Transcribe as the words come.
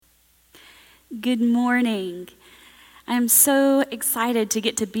Good morning. I'm so excited to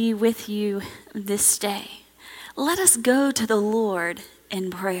get to be with you this day. Let us go to the Lord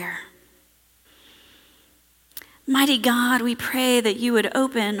in prayer. Mighty God, we pray that you would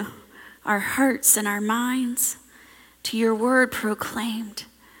open our hearts and our minds to your word proclaimed,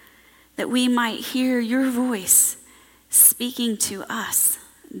 that we might hear your voice speaking to us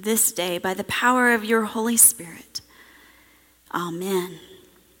this day by the power of your Holy Spirit. Amen.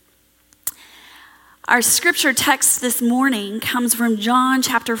 Our scripture text this morning comes from John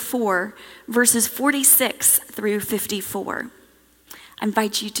chapter 4, verses 46 through 54. I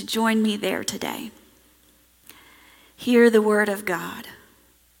invite you to join me there today. Hear the word of God.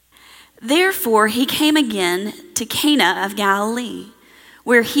 Therefore, he came again to Cana of Galilee,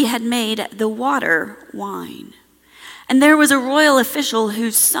 where he had made the water wine. And there was a royal official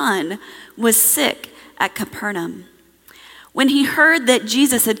whose son was sick at Capernaum. When he heard that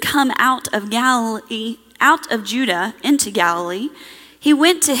Jesus had come out of Judah into Galilee, he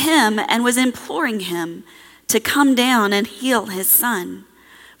went to him and was imploring him to come down and heal his son,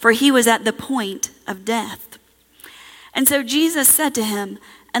 for he was at the point of death. And so Jesus said to him,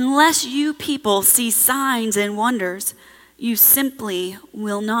 "Unless you people see signs and wonders, you simply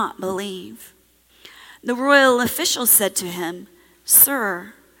will not believe." The royal official said to him,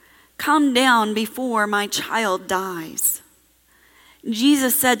 "Sir, come down before my child dies."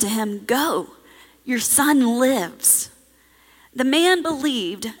 Jesus said to him, "Go, your son lives." The man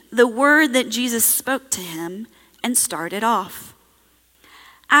believed the word that Jesus spoke to him and started off.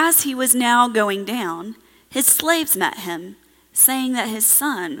 As he was now going down, his slaves met him, saying that his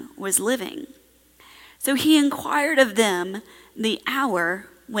son was living. So he inquired of them the hour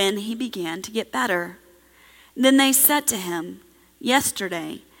when he began to get better. Then they said to him,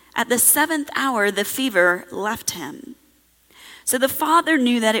 "Yesterday, at the 7th hour, the fever left him." So the father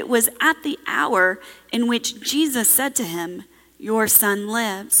knew that it was at the hour in which Jesus said to him, "Your son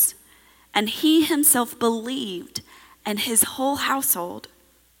lives." And he himself believed, and his whole household.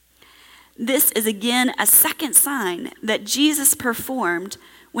 This is again a second sign that Jesus performed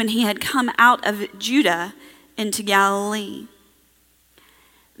when he had come out of Judah into Galilee.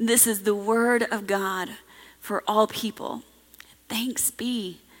 This is the word of God for all people. Thanks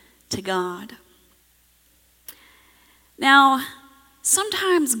be to God. Now,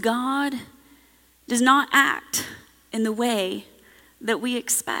 sometimes God does not act in the way that we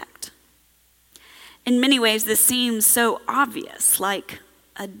expect. In many ways, this seems so obvious, like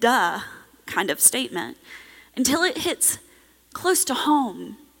a duh kind of statement, until it hits close to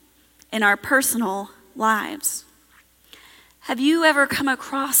home in our personal lives. Have you ever come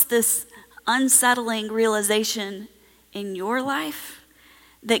across this unsettling realization in your life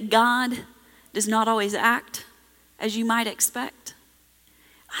that God does not always act as you might expect?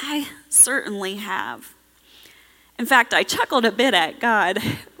 I certainly have. In fact, I chuckled a bit at God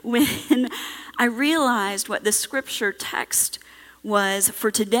when I realized what the scripture text was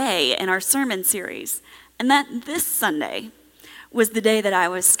for today in our sermon series, and that this Sunday was the day that I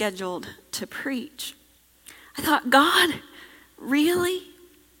was scheduled to preach. I thought, God, really?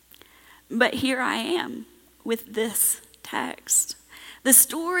 But here I am with this text. The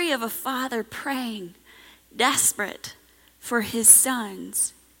story of a father praying, desperate for his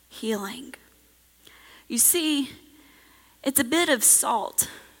son's healing. You see, it's a bit of salt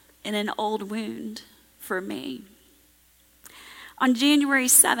in an old wound for me. On January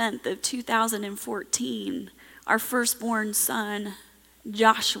 7th of 2014, our firstborn son,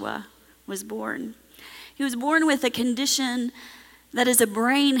 Joshua, was born. He was born with a condition that is a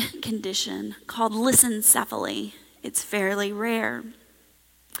brain condition called lissencephaly. It's fairly rare.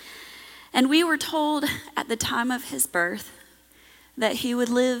 And we were told at the time of his birth that he would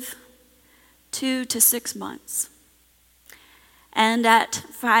live 2 to 6 months. And at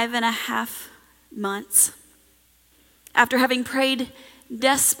 5.5 months, after having prayed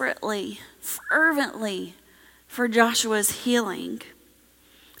desperately, fervently for Joshua's healing,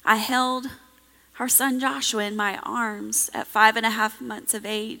 I held our son Joshua in my arms at 5.5 months of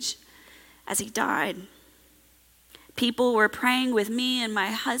age as he died. People were praying with me and my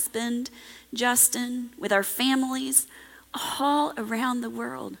husband, Justin, with our families all around the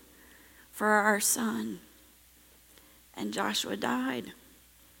world for our son. And Joshua died.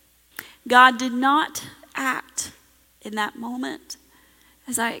 God did not act in that moment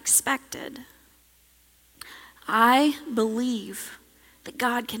as I expected. I believe that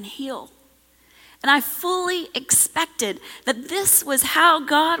God can heal. And I fully expected that this was how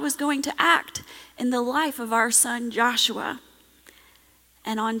God was going to act in the life of our son Joshua.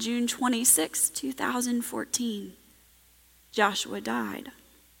 And on June 26, 2014, Joshua died.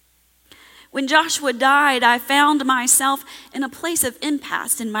 When Joshua died, I found myself in a place of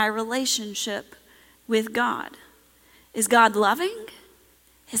impasse in my relationship with God. Is God loving?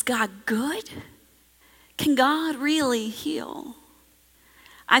 Is God good? Can God really heal?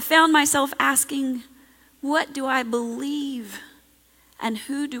 I found myself asking, what do I believe and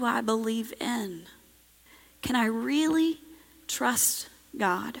who do I believe in? Can I really trust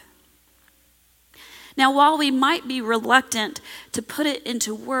God? Now, while we might be reluctant to put it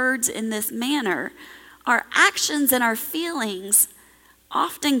into words in this manner, our actions and our feelings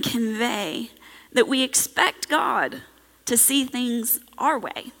often convey that we expect God to see things our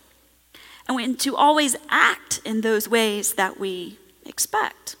way and to always act in those ways that we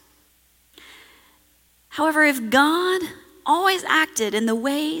expect. However, if God always acted in the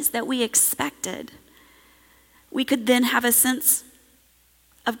ways that we expected, we could then have a sense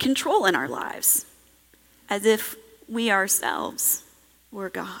of control in our lives, as if we ourselves were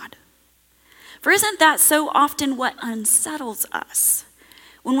God. For isn't that so often what unsettles us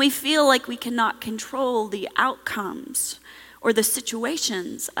when we feel like we cannot control the outcomes or the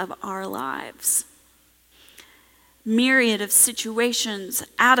situations of our lives? Myriad of situations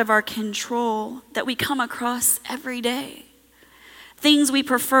out of our control that we come across every day. Things we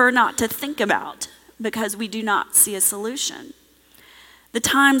prefer not to think about because we do not see a solution. The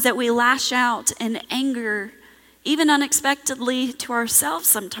times that we lash out in anger, even unexpectedly to ourselves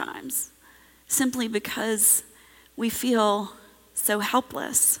sometimes, simply because we feel so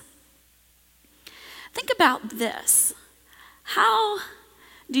helpless. Think about this. How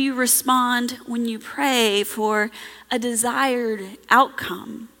do you respond when you pray for a desired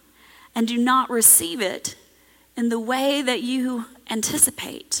outcome and do not receive it in the way that you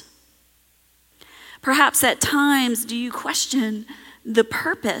anticipate? Perhaps at times do you question the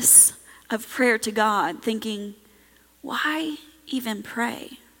purpose of prayer to God, thinking, why even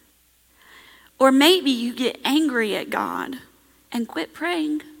pray? Or maybe you get angry at God and quit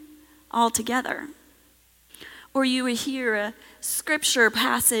praying altogether. Or you hear a scripture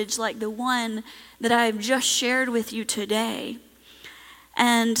passage like the one that I've just shared with you today,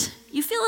 and you feel